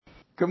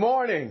Good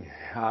morning.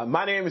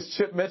 My name is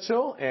Chip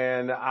Mitchell,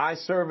 and I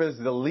serve as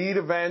the lead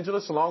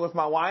evangelist along with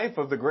my wife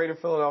of the Greater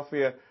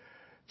Philadelphia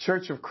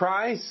Church of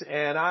Christ,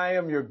 and I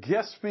am your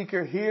guest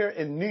speaker here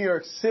in New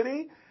York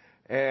City,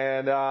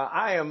 and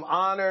I am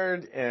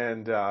honored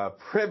and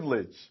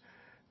privileged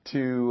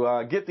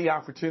to get the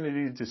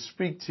opportunity to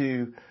speak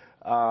to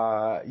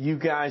you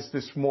guys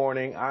this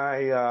morning.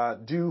 I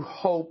do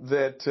hope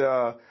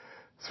that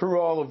through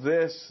all of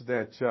this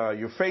that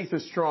your faith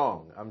is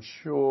strong. I'm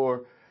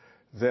sure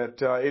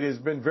that it has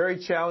been very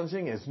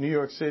challenging as New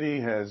York City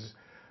has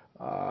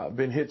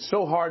been hit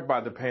so hard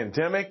by the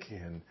pandemic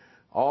and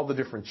all the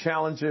different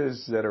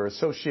challenges that are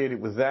associated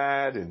with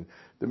that and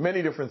the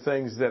many different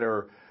things that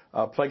are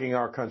plaguing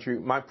our country.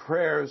 My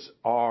prayers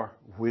are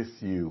with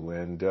you,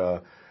 and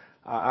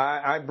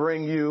I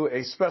bring you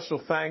a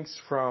special thanks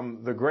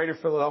from the Greater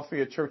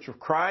Philadelphia Church of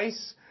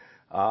Christ,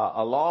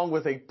 along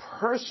with a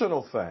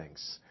personal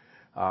thanks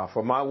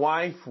for my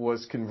wife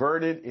was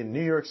converted in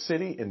New York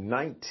City in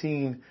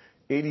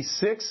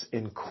 1986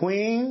 in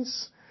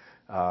Queens.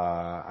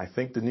 I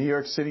think the New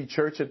York City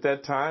church at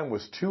that time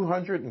was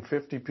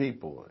 250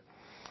 people.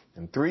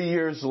 And 3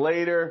 years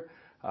later,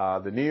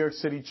 the New York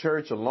City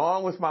church,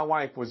 along with my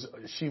wife,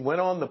 she went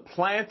on the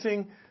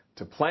planting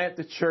to plant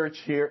the church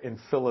here in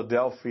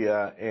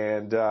Philadelphia.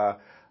 And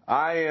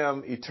I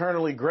am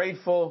eternally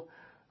grateful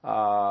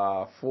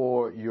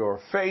for your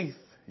faith,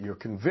 your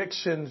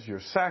convictions, your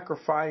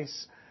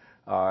sacrifice,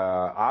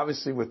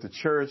 obviously with the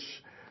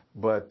church,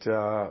 but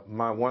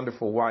my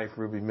wonderful wife,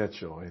 Ruby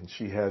Mitchell, and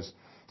she has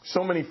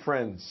so many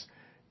friends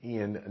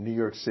in New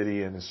York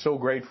City and is so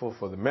grateful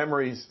for the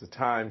memories, the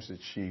times that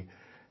she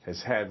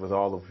has had with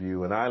all of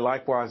you. And I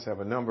likewise have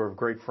a number of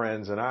great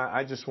friends, and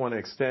I just want to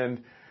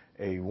extend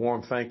a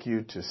warm thank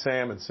you to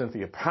Sam and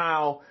Cynthia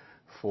Powell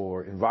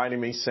for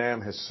inviting me.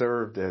 Sam has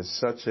served as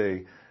such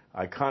a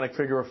iconic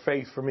figure of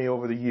faith for me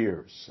over the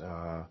years.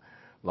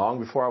 Long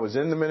before I was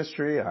in the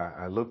ministry,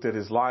 I looked at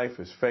his life,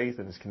 his faith,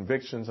 and his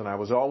convictions, and I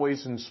was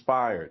always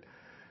inspired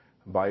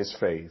by his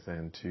faith.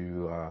 And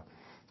to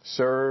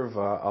serve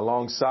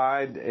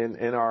alongside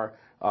in our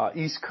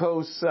East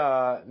Coast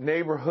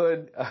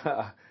neighborhood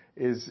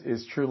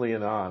is truly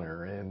an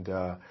honor. And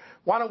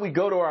why don't we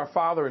go to our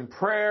Father in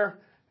prayer,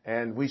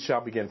 and we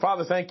shall begin.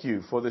 Father, thank you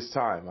for this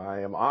time.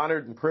 I am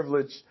honored and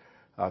privileged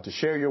to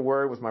share your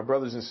word with my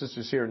brothers and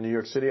sisters here in New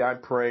York City. I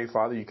pray,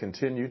 Father, you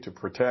continue to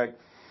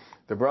protect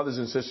the brothers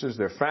and sisters,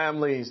 their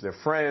families, their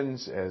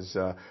friends, as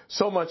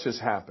so much has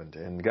happened.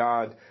 And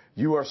God,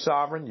 you are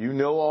sovereign. You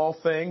know all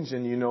things,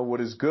 and you know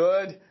what is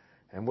good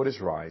and what is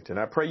right. And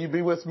I pray you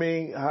be with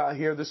me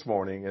here this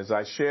morning as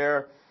I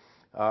share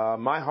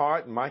my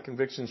heart and my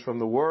convictions from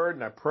the Word.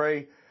 And I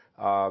pray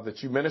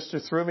that you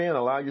minister through me and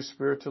allow your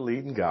Spirit to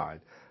lead and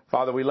guide.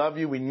 Father, we love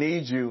you. We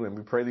need you. And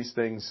we pray these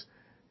things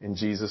in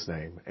Jesus'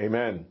 name.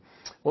 Amen.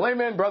 Well,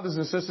 amen, brothers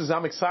and sisters.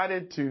 I'm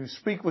excited to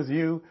speak with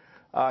you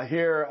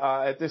here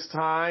at this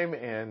time,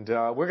 and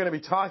we're going to be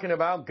talking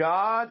about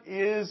God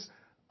is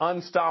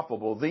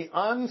unstoppable, the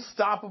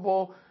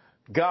unstoppable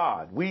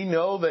God. We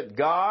know that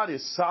God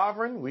is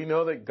sovereign. We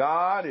know that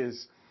God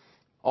is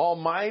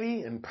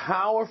almighty and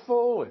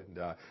powerful,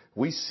 and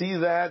we see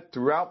that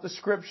throughout the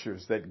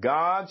scriptures, that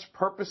God's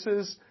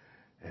purposes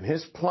and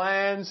his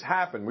plans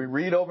happen. We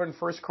read over in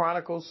 1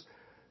 Chronicles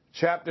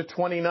chapter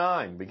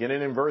 29,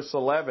 beginning in verse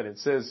 11. It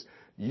says,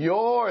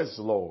 "Yours,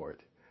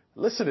 Lord."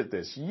 Listen to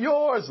this.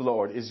 "Yours,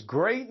 Lord, is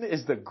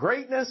the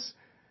greatness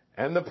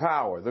and the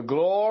power, the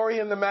glory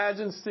and the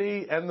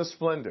majesty and the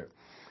splendor.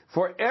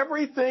 For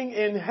everything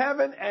in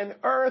heaven and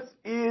earth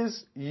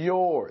is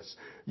yours.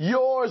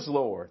 Yours,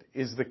 Lord,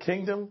 is the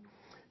kingdom.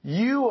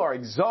 You are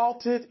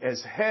exalted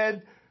as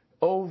head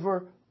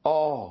over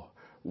all.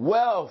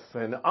 Wealth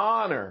and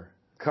honor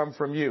come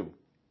from you.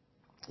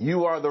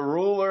 You are the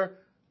ruler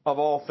of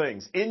all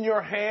things. In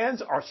your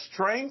hands are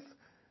strength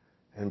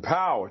and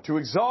power to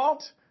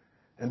exalt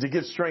and to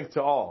give strength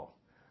to all.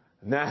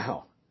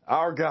 Now,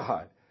 our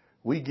God,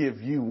 we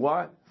give you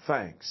what?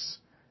 Thanks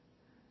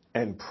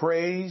and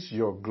praise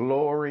your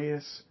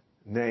glorious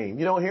name."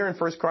 You know, here in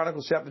 1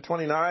 Chronicles chapter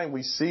 29,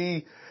 we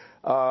see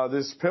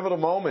this pivotal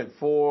moment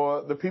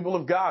for the people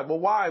of God. Well,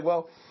 why?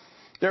 Well,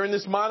 they're in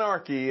this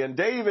monarchy, and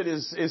David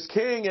is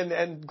king,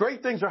 and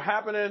great things are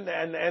happening,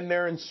 and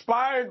they're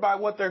inspired by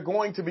what they're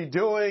going to be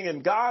doing,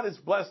 and God has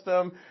blessed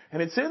them.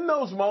 And it's in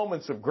those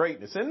moments of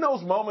greatness, in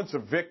those moments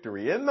of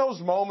victory, in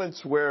those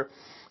moments where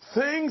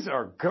things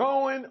are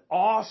going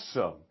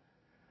awesome,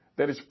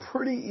 that it's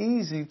pretty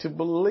easy to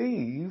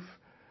believe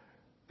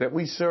that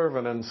we serve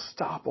an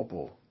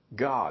unstoppable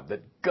God,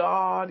 that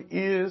God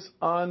is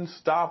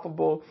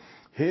unstoppable.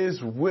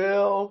 His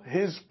will,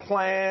 his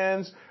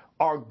plans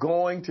are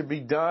going to be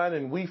done,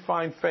 and we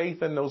find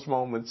faith in those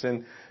moments.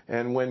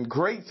 And when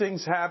great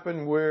things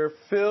happen, we're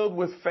filled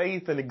with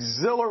faith and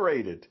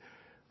exhilarated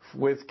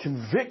with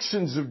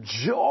convictions of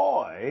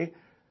joy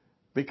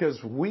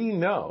because we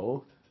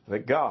know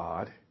that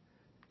God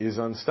is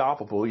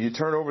unstoppable. You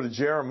turn over to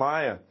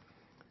Jeremiah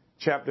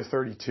chapter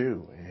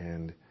 32,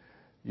 and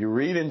you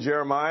read in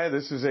Jeremiah,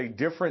 this is a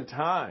different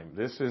time.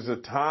 This is a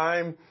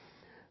time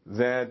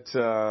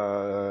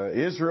that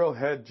Israel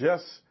had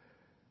just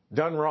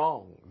done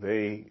wrong.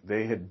 They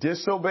had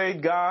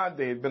disobeyed God.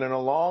 They had been in a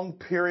long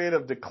period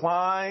of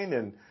decline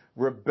and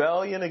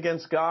rebellion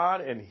against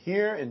God. And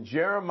here in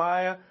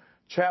Jeremiah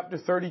chapter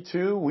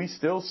 32, we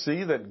still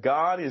see that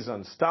God is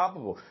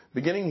unstoppable.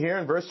 Beginning here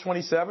in verse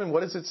 27,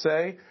 what does it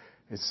say?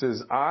 It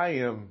says, I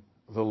am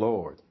the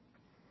Lord,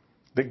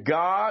 the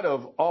God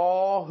of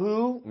all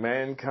who?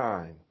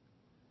 Mankind.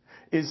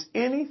 Is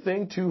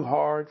anything too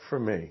hard for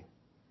me?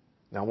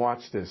 Now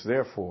watch this.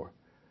 Therefore,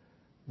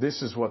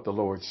 this is what the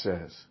Lord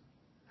says.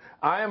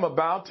 I am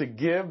about to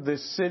give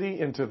this city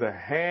into the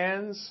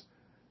hands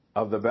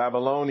of the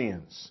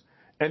Babylonians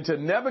and to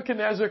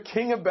Nebuchadnezzar,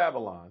 king of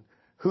Babylon,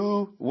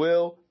 who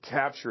will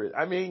capture it.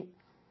 I mean,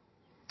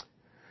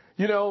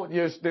 you know,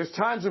 there's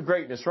times of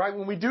greatness, right?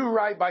 When we do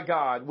right by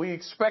God, we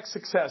expect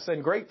success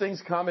and great things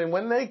come. And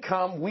when they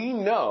come, we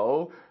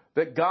know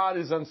that God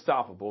is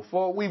unstoppable.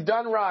 For we've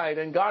done right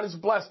and God has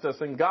blessed us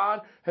and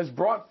God has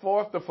brought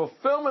forth the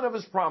fulfillment of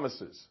his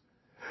promises.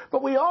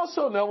 But we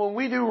also know when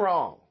we do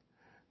wrong,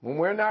 when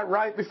we're not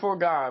right before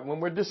God, when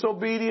we're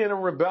disobedient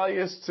and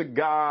rebellious to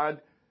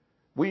God,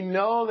 we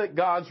know that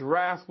God's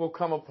wrath will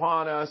come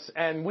upon us.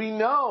 And we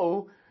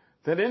know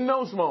that in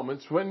those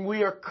moments when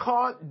we are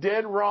caught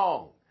dead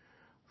wrong,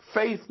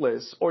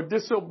 faithless or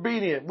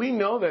disobedient, we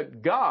know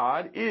that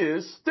God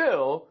is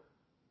still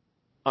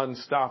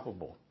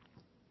unstoppable.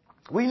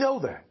 We know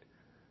that.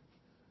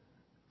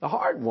 The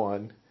hard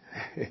one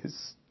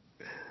is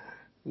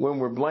when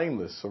we're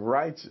blameless or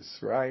righteous,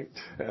 right?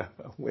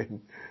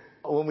 When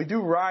we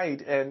do right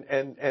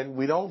and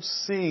we don't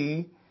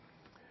see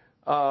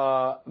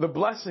the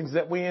blessings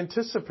that we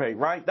anticipate,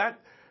 right?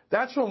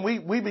 That's when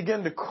we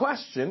begin to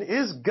question,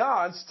 is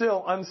God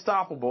still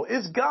unstoppable?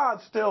 Is God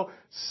still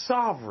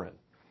sovereign?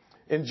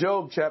 In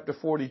Job chapter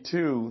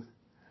 42,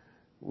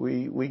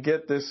 we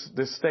get this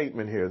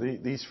statement here,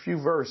 these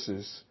few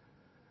verses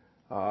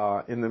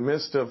in the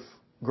midst of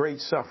great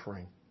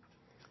suffering.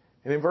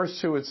 And in verse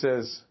 2 it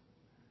says,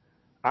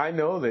 I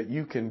know that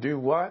you can do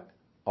what?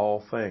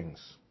 All things.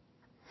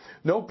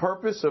 No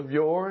purpose of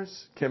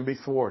yours can be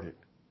thwarted.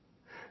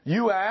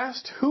 You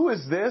asked, who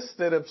is this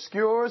that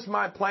obscures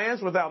my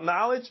plans without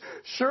knowledge?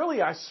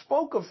 Surely I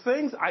spoke of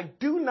things I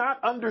do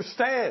not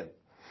understand,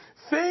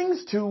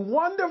 things too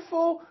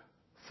wonderful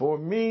for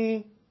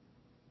me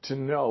to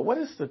know. What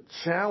is the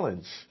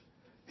challenge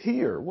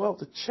here? Well,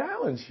 the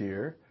challenge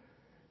here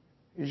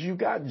is you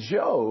got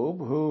Job,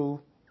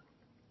 who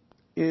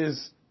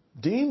is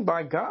deemed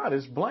by God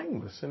as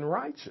blameless and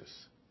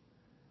righteous.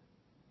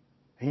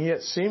 And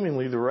yet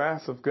seemingly the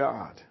wrath of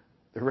God,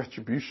 the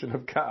retribution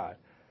of God,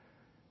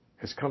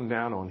 has come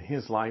down on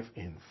his life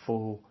in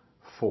full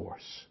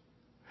force.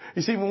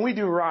 You see, when we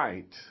do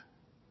right,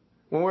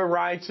 when we're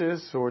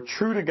righteous or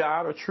true to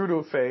God or true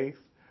to faith,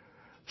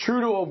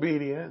 true to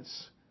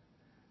obedience,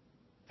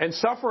 and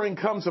suffering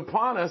comes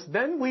upon us,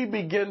 then we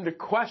begin to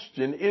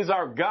question, is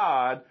our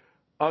God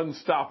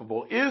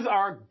unstoppable? Is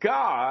our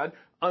God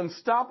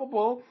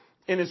unstoppable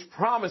in his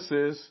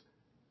promises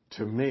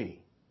to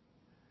me?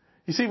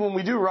 You see, when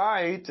we do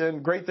right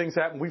and great things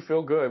happen, we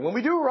feel good. When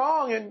we do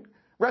wrong and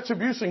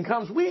retribution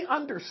comes, we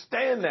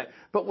understand that.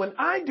 But when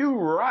I do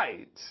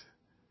right,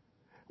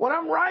 when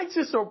I'm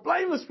righteous or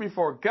blameless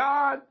before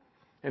God,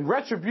 and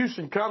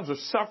retribution comes or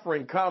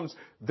suffering comes,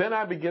 then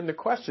I begin to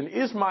question,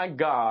 is my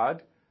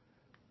God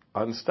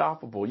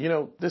unstoppable? You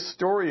know, this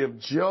story of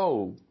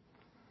Job,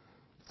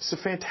 it's a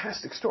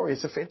fantastic story.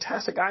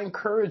 I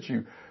encourage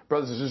you,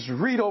 brothers, just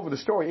read over the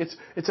story.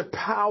 It's a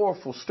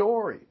powerful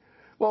story.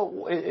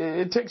 Well,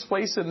 it takes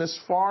place in this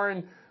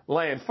foreign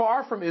land,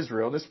 far from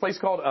Israel, this place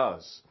called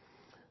Uz.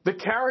 The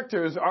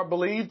characters are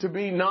believed to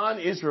be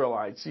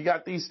non-Israelites. You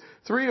got these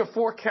 3 or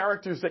 4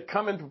 characters that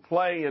come into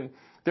play, and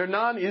they're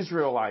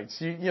non-Israelites.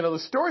 You know, the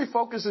story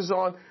focuses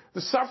on the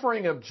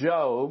suffering of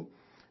Job,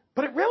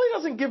 but it really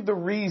doesn't give the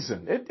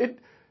reason.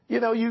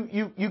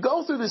 You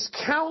go through this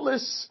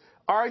countless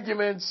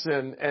arguments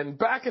and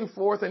back and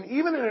forth and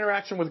even an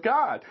interaction with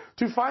God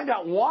to find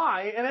out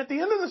why. And at the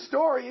end of the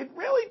story, it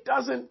really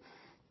doesn't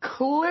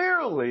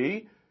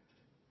clearly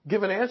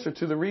give an answer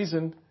to the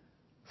reason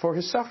for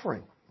his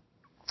suffering.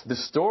 The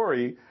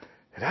story,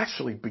 it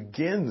actually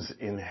begins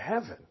in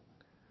heaven.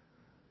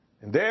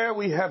 And there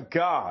we have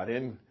God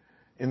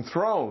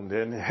enthroned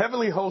and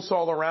heavenly hosts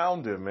all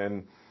around him.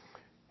 And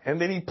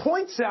then he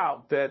points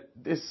out that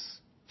this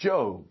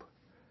Job,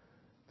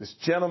 this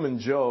gentleman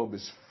Job,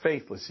 is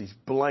faithless. He's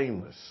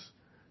blameless.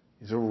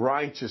 He's a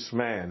righteous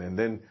man. And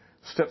then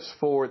steps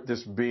forward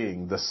this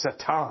being, the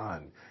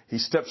Satan. He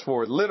steps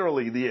forward,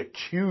 literally the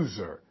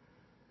accuser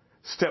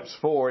steps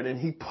forward, and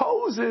he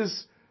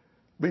poses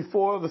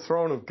before the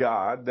throne of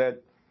God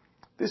that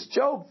this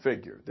Job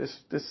figure,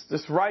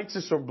 this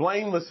righteous or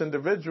blameless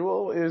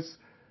individual is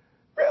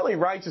really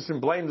righteous and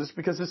blameless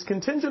because it's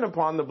contingent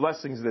upon the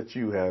blessings that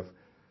you have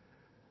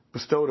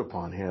bestowed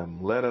upon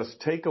him. Let us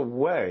take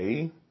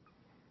away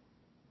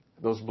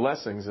those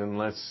blessings and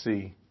let's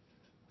see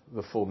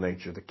the full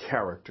nature, the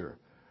character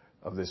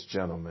of this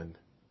gentleman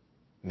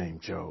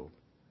named Job.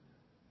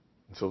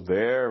 So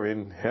there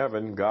in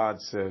heaven,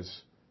 God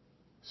says,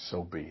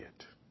 so be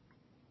it.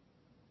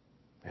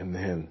 And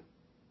then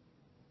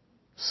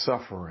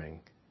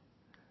suffering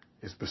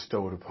is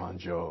bestowed upon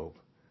Job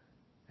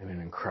in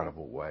an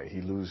incredible way.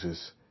 He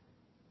loses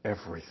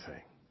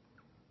everything.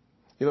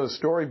 You know, the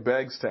story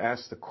begs to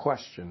ask the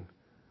question,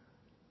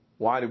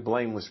 why do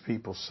blameless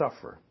people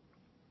suffer?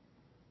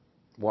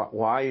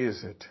 Why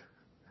is it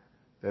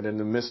that in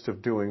the midst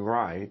of doing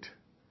right,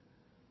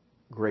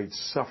 great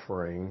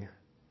suffering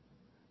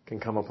can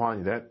come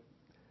upon you?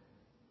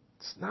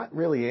 It's not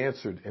really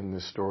answered in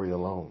this story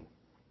alone.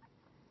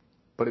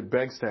 But it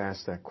begs to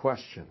ask that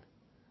question.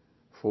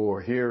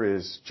 For here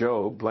is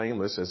Job,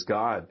 blameless as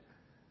God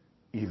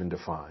even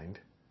defined,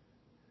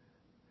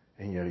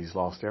 and yet he's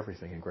lost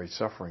everything and great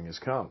suffering has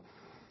come.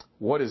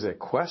 What is at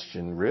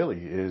question really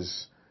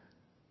is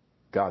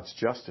God's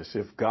justice.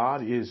 If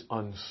God is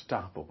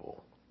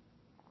unstoppable,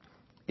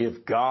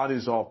 if God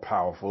is all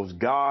powerful, if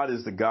God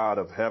is the God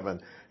of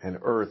heaven and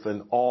earth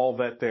and all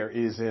that there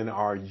is in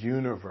our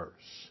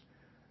universe,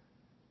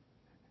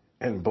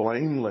 and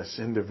blameless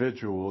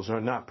individuals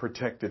are not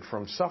protected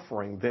from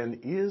suffering, then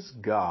is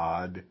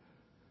God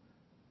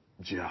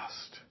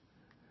just?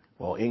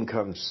 Well, in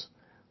comes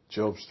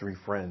Job's three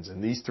friends,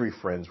 and these three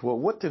friends, well,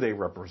 what do they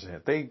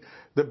represent?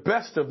 The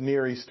best of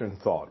Near Eastern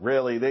thought,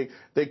 really.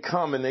 They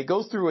come and they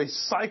go through a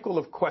cycle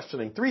of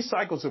questioning, 3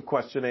 cycles of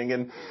questioning,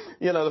 and,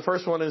 you know, the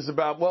first one is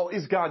about, well,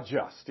 is God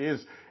just?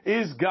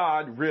 Is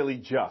God really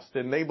just?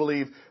 And they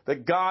believe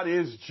that God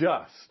is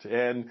just.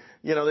 And,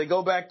 you know, they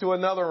go back to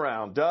another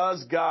round.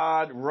 Does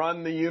God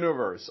run the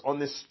universe on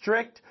this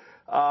strict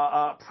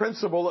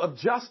principle of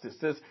justice?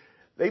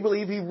 They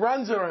believe he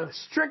runs on a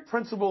strict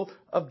principle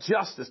of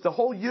justice, the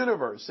whole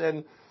universe.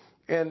 And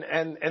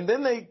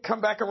then they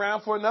come back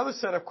around for another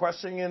set of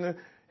questioning.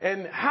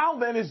 And how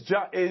then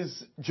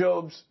is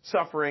Job's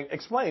suffering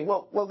explained?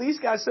 Well, these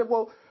guys said,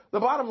 well, the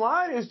bottom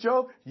line is,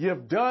 Job,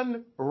 you've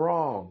done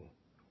wrong.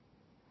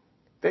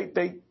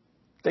 They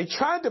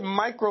tried to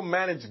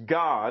micromanage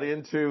God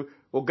into,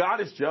 well,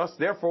 God is just,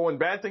 therefore when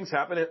bad things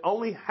happen, it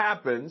only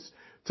happens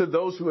to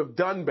those who have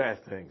done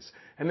bad things.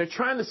 And they're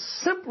trying to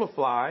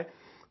simplify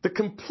the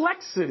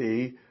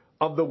complexity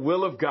of the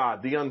will of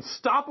God, the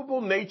unstoppable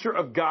nature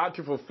of God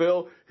to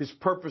fulfill his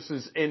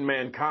purposes in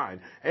mankind.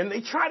 And they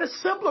try to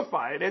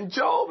simplify it. And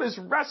Job is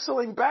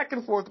wrestling back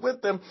and forth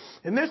with them.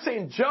 And they're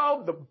saying,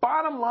 Job, the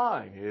bottom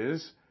line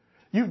is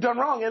you've done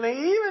wrong. And they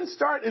even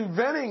start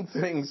inventing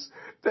things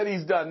that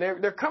he's done.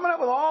 They're coming up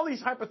with all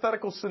these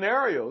hypothetical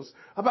scenarios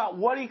about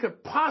what he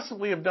could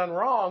possibly have done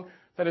wrong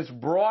that has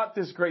brought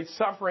this great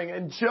suffering.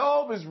 And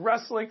Job is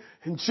wrestling,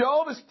 and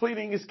Job is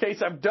pleading his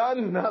case. I've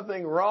done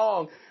nothing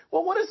wrong.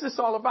 Well, what is this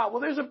all about?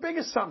 Well, there's a big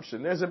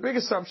assumption. There's a big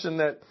assumption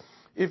that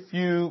if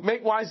you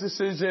make wise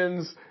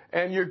decisions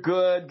and you're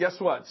good, guess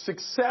what?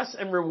 Success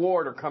and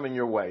reward are coming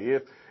your way.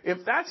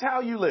 If that's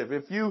how you live,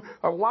 if you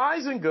are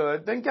wise and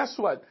good, then guess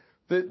what?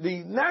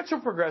 The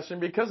natural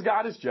progression, because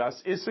God is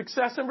just, is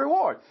success and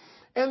reward.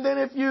 And then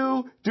if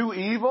you do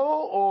evil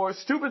or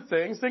stupid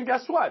things, then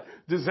guess what?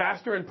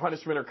 Disaster and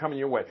punishment are coming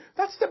your way.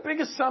 That's the big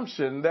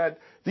assumption that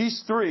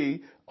these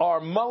three are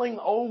mulling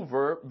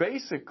over,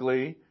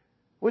 basically,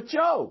 with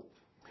Job.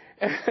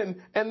 And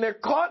they're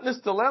caught in this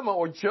dilemma,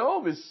 or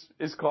Job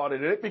is caught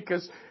in it,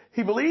 because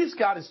he believes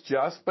God is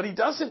just, but he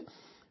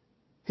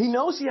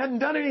knows he hadn't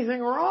done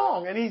anything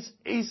wrong. And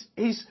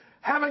he's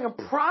having a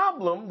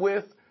problem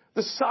with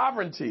the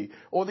sovereignty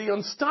or the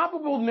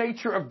unstoppable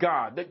nature of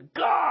God, that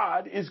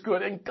God is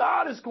good and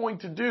God is going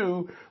to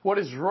do what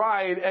is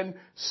right. And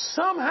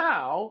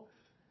somehow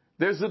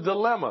there's a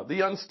dilemma.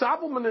 The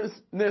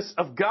unstoppableness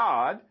of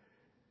God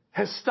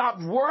has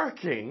stopped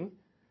working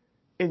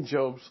in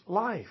Job's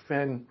life.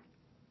 And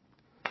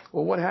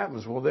well, what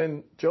happens? Well,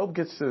 then Job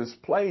gets to this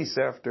place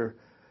after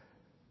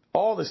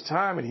all this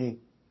time, and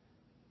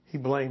he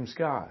blames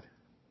God.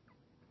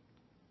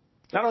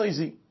 Not only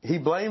is he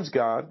blames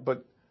God,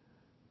 but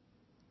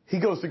he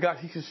goes to God.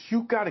 He says,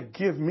 you got to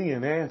give me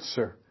an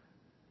answer.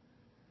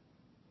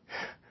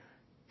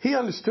 He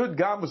understood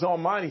God was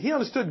almighty. He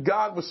understood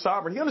God was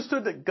sovereign. He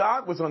understood that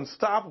God was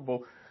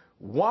unstoppable.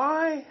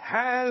 Why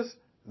has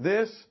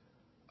this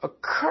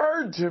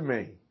occurred to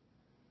me?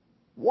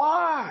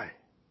 Why?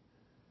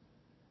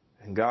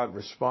 And God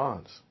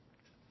responds.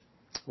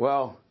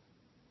 Well,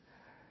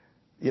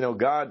 you know,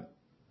 God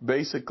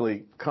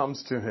basically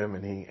comes to him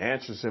and he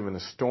answers him in the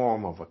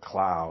storm of a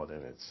cloud,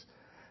 and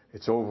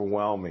it's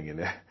overwhelming.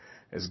 And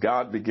as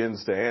God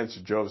begins to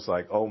answer, Job's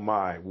like, oh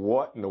my,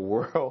 what in the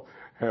world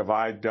have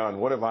I done?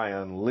 What have I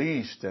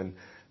unleashed? And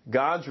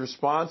God's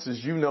response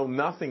is, you know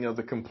nothing of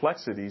the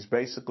complexities,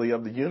 basically,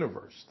 of the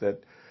universe.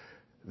 That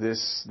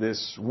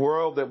this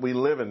world that we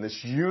live in,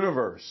 this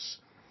universe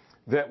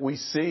that we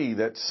see,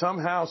 that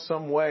somehow,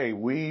 some way,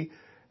 we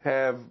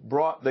have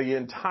brought the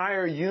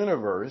entire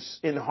universe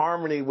in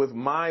harmony with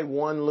my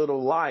one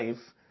little life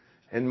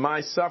and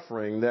my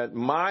suffering, that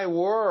my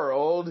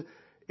world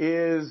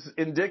is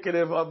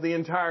indicative of the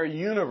entire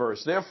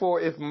universe.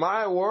 Therefore, if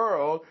my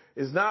world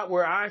is not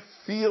where I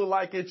feel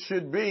like it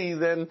should be,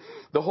 then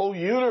the whole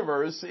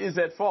universe is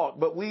at fault.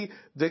 But we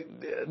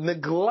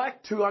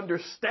neglect to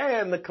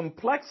understand the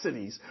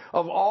complexities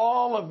of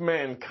all of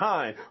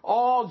mankind,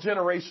 all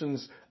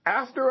generations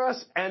after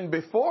us and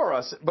before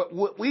us. But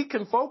what we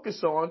can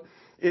focus on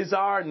is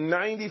our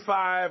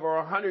 95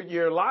 or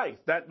 100-year life.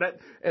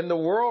 And the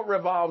world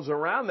revolves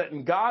around that.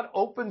 And God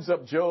opens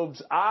up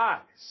Job's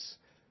eyes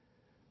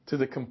to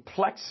the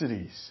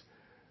complexities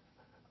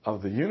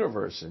of the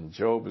universe. And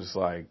Job is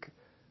like,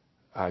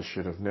 I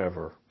should have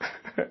never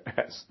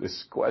asked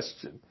this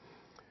question.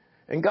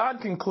 And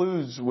God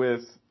concludes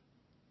with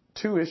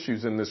two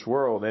issues in this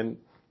world. And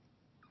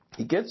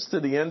he gets to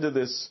the end of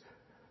this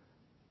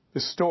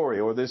story,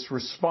 or this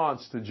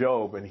response to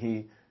Job, and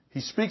he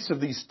speaks of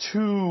these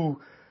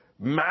two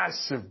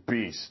massive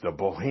beasts, the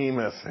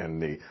behemoth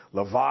and the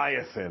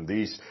leviathan,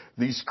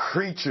 these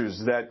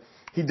creatures that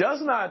he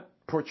does not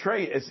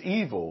portray as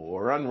evil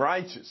or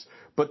unrighteous,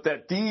 but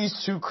that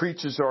these two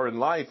creatures are in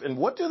life. And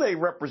what do they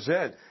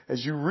represent?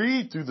 As you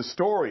read through the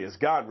story, as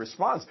God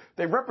responds,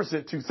 they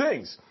represent two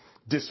things: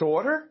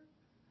 disorder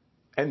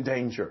and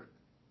danger.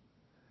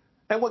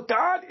 And what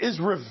God is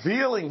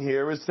revealing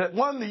here is that,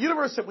 one, the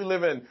universe that we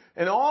live in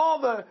and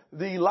all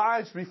the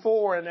lives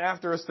before and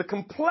after us, the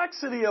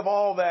complexity of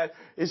all that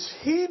is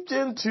heaped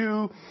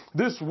into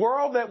this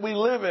world that we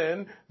live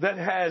in that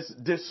has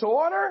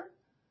disorder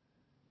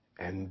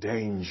and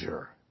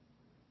danger.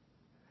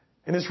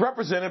 And it's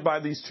represented by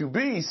these two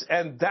beasts,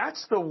 and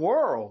that's the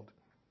world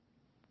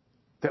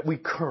that we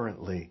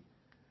currently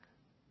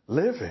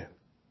live in.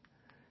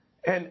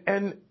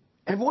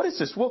 And what is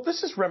this? Well,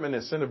 this is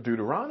reminiscent of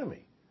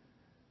Deuteronomy.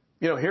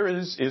 You know, here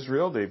is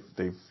Israel.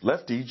 They've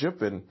left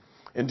Egypt, and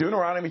in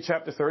Deuteronomy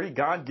chapter 30,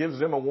 God gives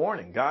them a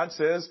warning. God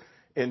says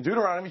in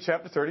Deuteronomy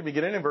chapter 30,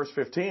 beginning in verse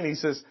 15, he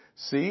says,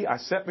 see, I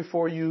set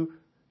before you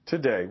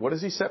today. What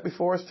does he set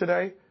before us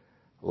today?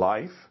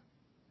 Life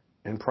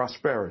and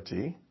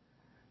prosperity,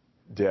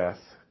 death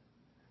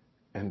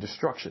and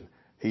destruction.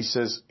 He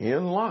says,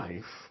 in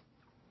life,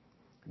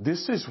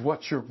 this is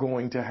what you're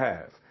going to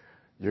have.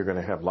 You're going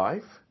to have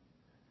life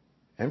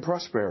and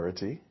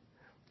prosperity.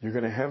 You're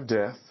going to have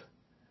death.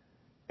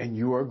 And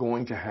you are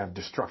going to have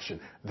destruction.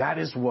 That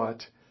is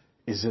what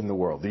is in the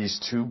world. These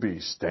two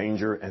beasts,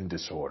 danger and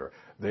disorder.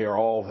 They are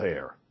all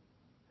there.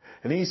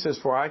 And he says,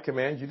 for I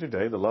command you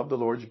today to love the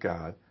Lord your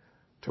God,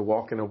 to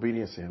walk in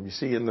obedience to him. You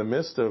see, in the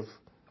midst of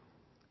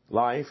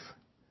life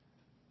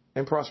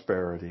and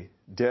prosperity,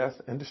 death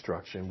and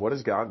destruction, what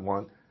does God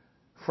want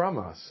from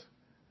us?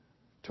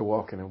 To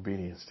walk in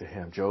obedience to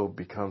him. Job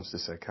becomes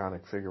this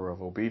iconic figure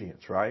of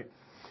obedience, right?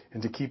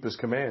 And to keep his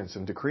commands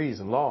and decrees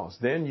and laws.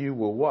 Then you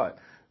will what?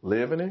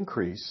 Live and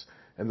increase,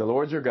 and the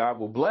Lord your God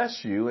will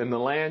bless you in the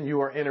land you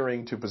are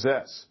entering to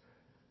possess.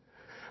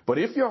 But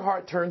if your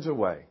heart turns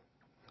away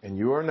and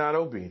you are not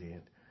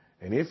obedient,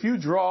 and if you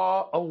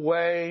draw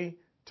away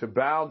to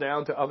bow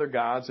down to other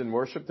gods and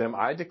worship them,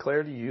 I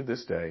declare to you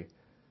this day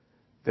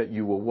that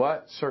you will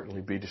what? Certainly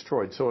be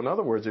destroyed. So in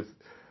other words, if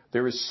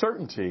there is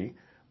certainty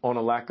on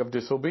a lack of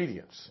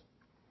disobedience.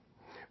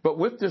 But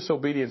with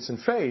disobedience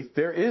and faith,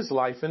 there is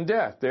life and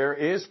death. There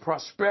is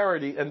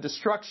prosperity and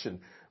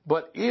destruction.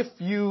 But if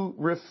you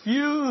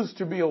refuse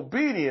to be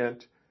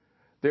obedient,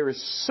 there is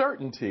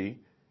certainty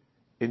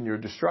in your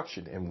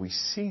destruction. And we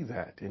see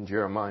that in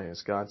Jeremiah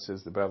as God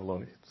says the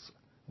Babylonians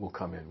will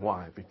come in.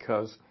 Why?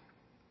 Because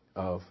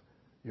of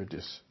your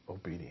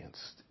disobedience.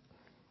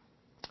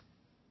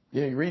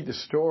 You read the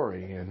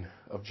story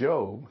of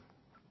Job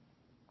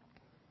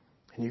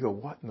and you go,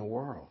 what in the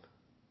world?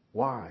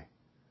 Why?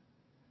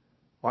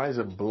 Why is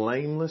a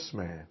blameless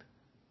man,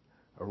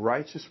 a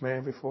righteous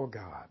man before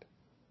God,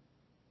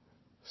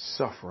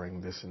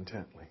 suffering this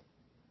intently?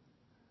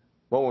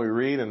 Well, when we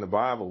read in the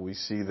Bible, we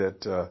see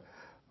that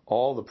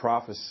all the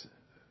prophets,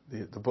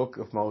 the book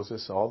of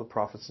Moses, all the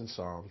prophets and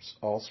Psalms,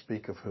 all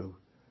speak of who?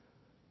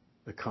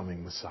 The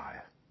coming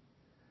Messiah,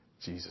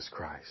 Jesus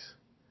Christ.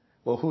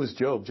 Well, who is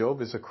Job?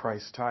 Job is a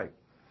Christ type.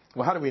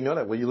 Well, how do we know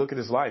that? Well, you look at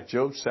his life.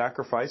 Job's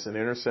sacrifice and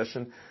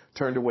intercession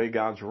turned away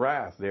God's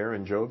wrath there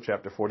in Job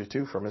chapter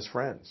 42 from his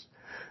friends.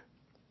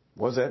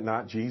 Was that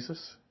not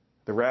Jesus?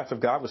 The wrath of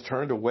God was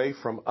turned away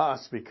from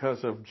us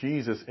because of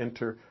Jesus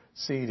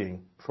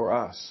interceding for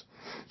us.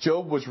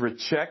 Job was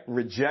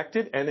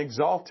rejected and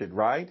exalted,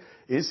 right?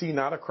 Is he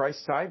not a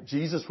Christ type?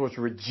 Jesus was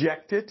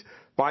rejected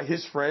by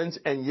his friends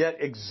and yet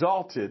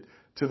exalted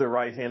to the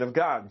right hand of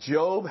God.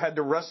 Job had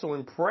to wrestle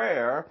in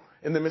prayer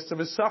in the midst of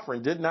his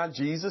suffering. Did not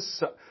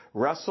Jesus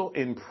wrestle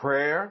in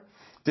prayer?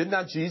 Did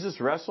not Jesus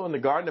wrestle in the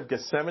Garden of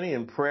Gethsemane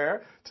in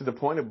prayer to the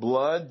point of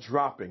blood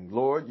dropping?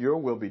 Lord, your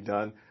will be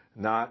done,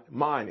 not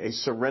mine. A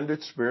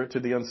surrendered spirit to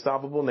the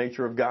unstoppable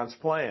nature of God's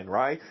plan,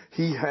 right?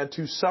 He had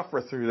to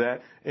suffer through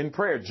that in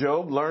prayer.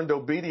 Job learned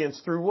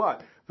obedience through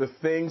what? The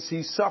things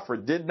he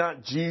suffered. Did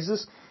not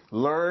Jesus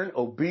learn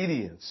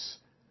obedience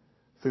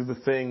through the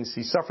things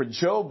he suffered?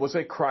 Job was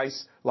a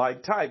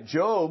Christ-like type.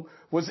 Job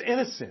was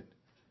innocent.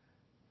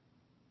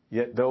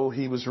 Yet though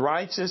he was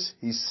righteous,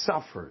 he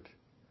suffered.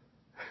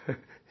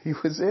 He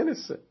was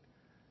innocent.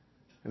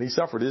 And he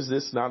suffered. Is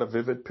this not a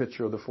vivid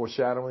picture of the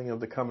foreshadowing of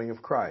the coming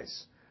of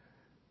Christ?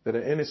 That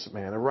an innocent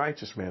man, a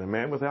righteous man, a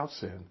man without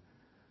sin,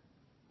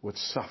 would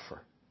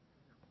suffer.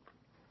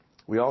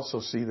 We also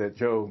see that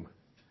Job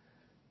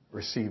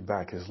received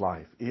back his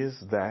life. Is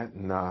that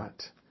not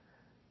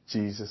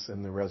Jesus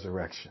and the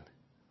resurrection?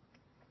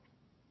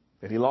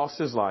 That he lost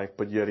his life,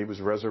 but yet he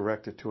was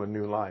resurrected to a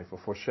new life. A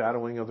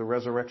foreshadowing of the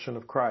resurrection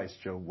of Christ,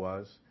 Job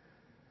was.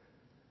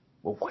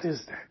 Well, what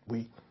is that?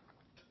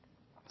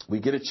 We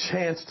get a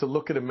chance to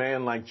look at a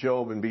man like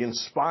Job and be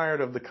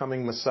inspired of the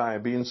coming Messiah,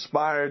 be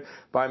inspired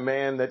by a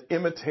man that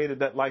imitated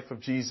that life of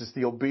Jesus,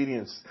 the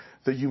obedience,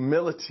 the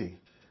humility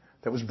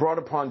that was brought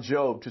upon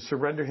Job to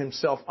surrender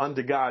himself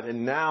unto God.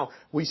 And now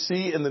we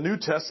see in the New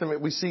Testament,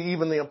 we see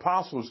even the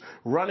apostles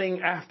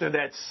running after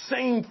that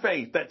same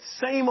faith, that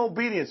same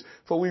obedience.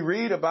 For we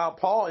read about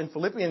Paul in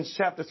Philippians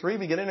chapter 3,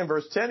 beginning in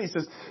verse 10, he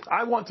says,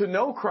 I want to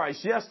know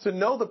Christ. Yes, to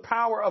know the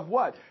power of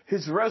what?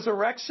 His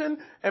resurrection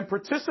and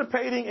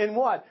participating in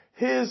what?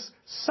 His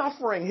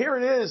suffering. Here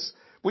it is.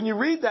 When you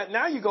read that,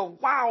 now you go,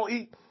 wow,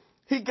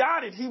 he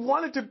got it. He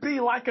wanted to be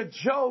like a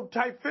Job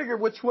type figure,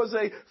 which was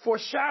a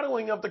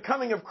foreshadowing of the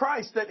coming of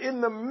Christ, that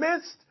in the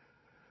midst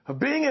of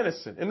being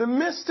innocent, in the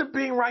midst of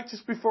being righteous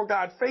before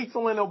God,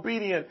 faithful and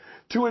obedient,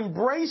 to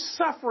embrace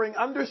suffering,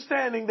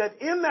 understanding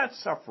that in that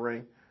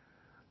suffering,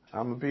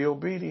 I'm going to be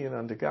obedient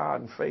unto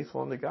God and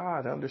faithful unto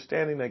God,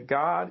 understanding that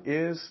God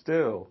is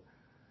still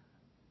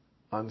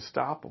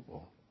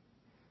unstoppable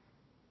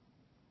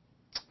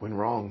when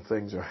wrong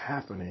things are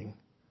happening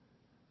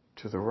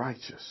to the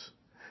righteous.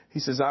 He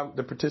says,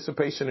 the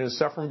participation in his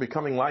suffering,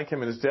 becoming like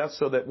him in his death,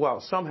 so that,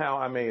 well, somehow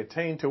I may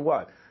attain to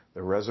what?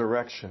 The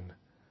resurrection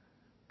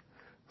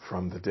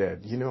from the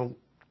dead. You know,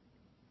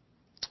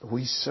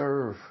 we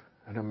serve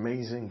an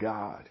amazing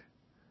God.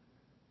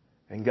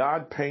 And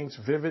God paints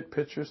vivid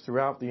pictures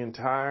throughout the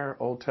entire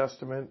Old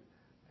Testament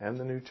and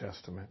the New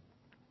Testament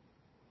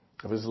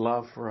of his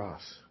love for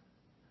us.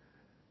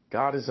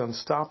 God is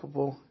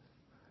unstoppable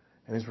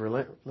in his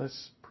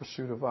relentless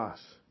pursuit of us.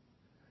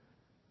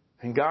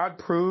 And God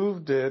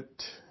proved that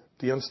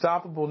the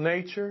unstoppable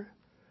nature,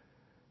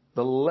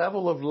 the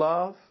level of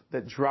love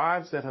that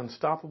drives that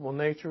unstoppable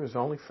nature is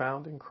only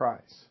found in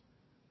Christ.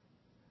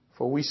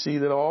 For we see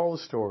that all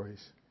the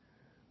stories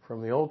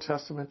from the Old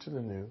Testament to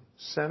the New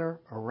center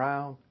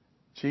around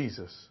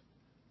Jesus,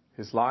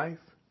 his life,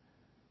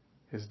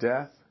 his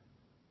death,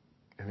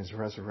 and his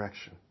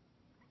resurrection.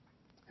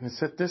 And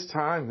it's at this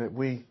time that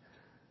we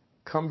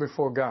come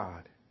before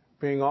God,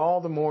 being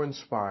all the more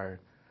inspired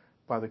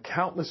by the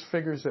countless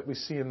figures that we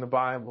see in the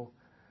Bible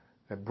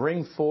that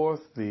bring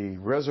forth the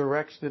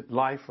resurrected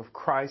life of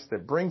Christ,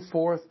 that bring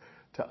forth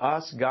to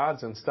us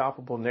God's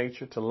unstoppable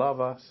nature to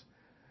love us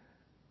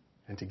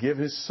and to give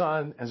his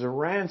Son as a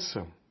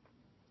ransom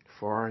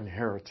for our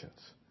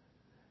inheritance.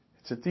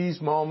 It's at these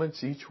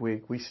moments each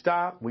week we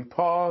stop, we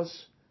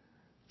pause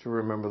to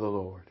remember the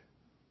Lord,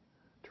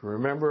 to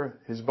remember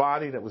his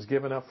body that was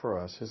given up for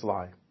us, his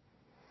life,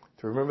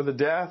 to remember the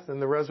death and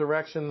the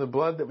resurrection, the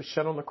blood that was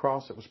shed on the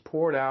cross that was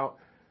poured out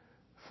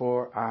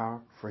for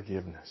our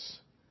forgiveness.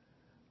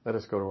 Let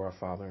us go to our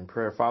Father in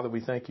prayer. Father, we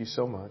thank you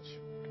so much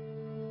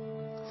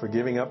for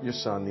giving up your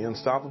Son, the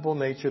unstoppable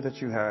nature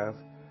that you have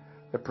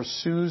that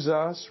pursues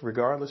us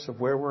regardless of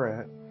where we're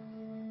at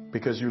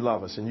because you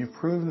love us. And you've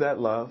proven that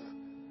love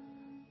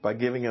by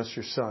giving us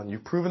your Son.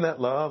 You've proven that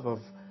love of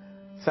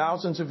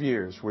thousands of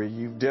years where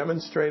you've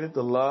demonstrated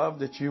the love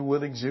that you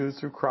would exude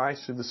through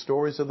Christ, through the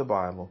stories of the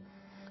Bible.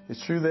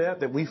 It's through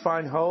that we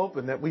find hope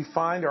and that we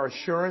find our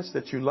assurance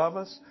that you love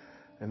us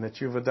and that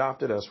you've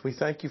adopted us. We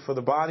thank you for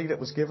the body that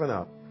was given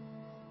up.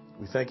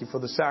 We thank you for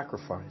the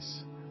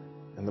sacrifice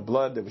and the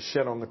blood that was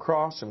shed on the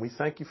cross. And we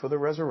thank you for the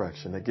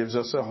resurrection that gives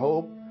us a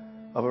hope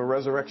of a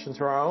resurrection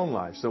to our own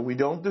lives. So we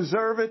don't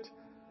deserve it,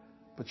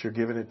 but you're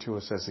giving it to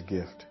us as a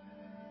gift.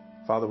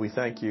 Father, we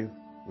thank you.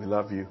 We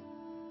love you.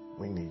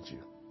 We need you.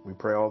 We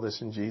pray all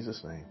this in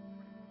Jesus' name.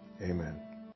 Amen.